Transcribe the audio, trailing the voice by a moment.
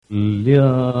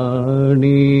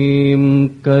കല്യാണീം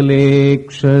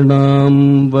കലേക്ഷണാം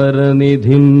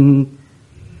വരനിധിം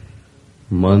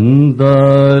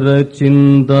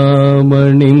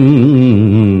മന്ദാരചിന്താമണിം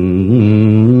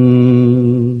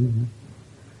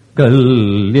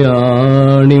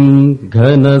കല്യാണിം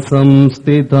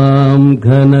ഘനസംസ്ഥിതാം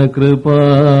ഘനകൃപാം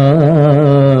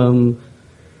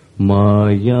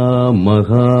മായാമഹാവൈഷ്ണവിം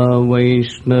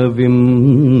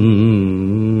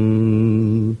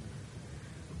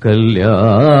കല്യാണീം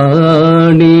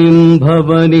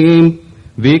ഭവനീം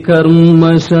വികർമ്മശമതാം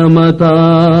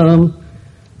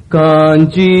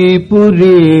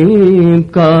കാഞ്ചീപുരീം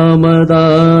കാമദാം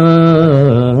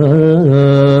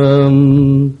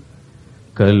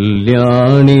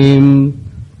കല്യാണീം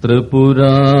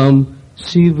ത്രിപുരാം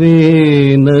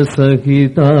ശിവേന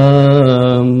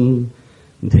സഹിതാം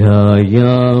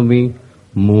ധ്യായാമി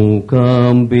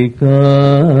മൂകാംബികാം.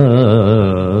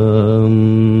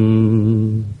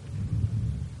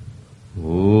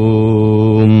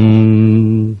 ഓം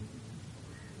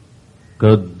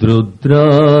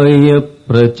കദ്രുദ്രായ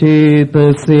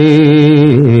പ്രചേതസേ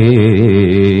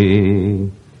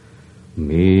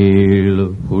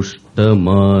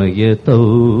മേളുഹുഷ്ടമായ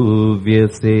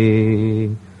തൗവ്യസേ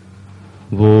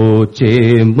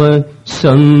വോചേമ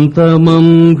ശന്തമം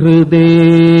ഹൃദേ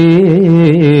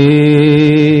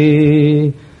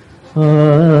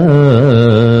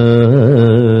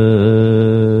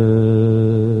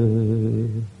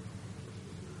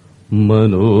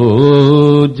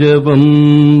മനോജവം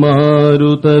മാരുതതുല്യവേഗം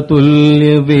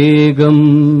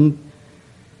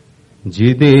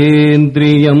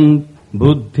ജിതേന്ദ്രിയം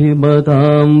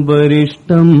ബുദ്ധിമതാം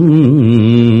വരിഷ്ഠം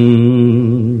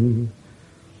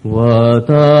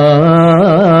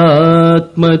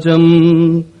വാതാത്മജം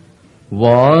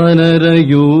വാനരയൂഥമുഖ്യം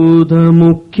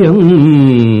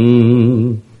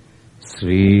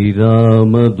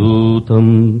ശ്രീരാമദൂതം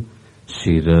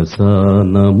ശിരസാ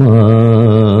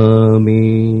നമാമി.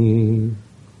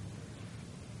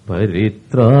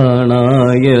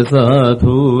 പരിത്രാണായ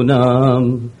സാധൂനാം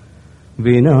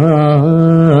വിനാശായ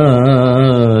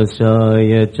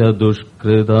ച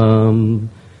ദുഷ്കൃതാം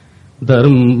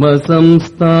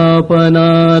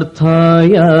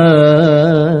ധർമ്മസംസ്ഥാപനാർത്ഥായ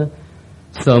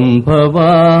സംഭവാമി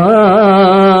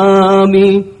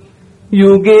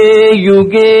യുഗേ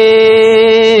യുഗേ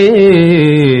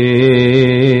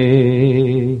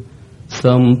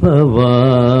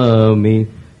സംഭവാമി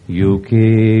യുഗേ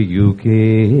യുഗേ.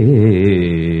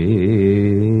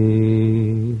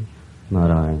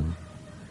 നാരായണ.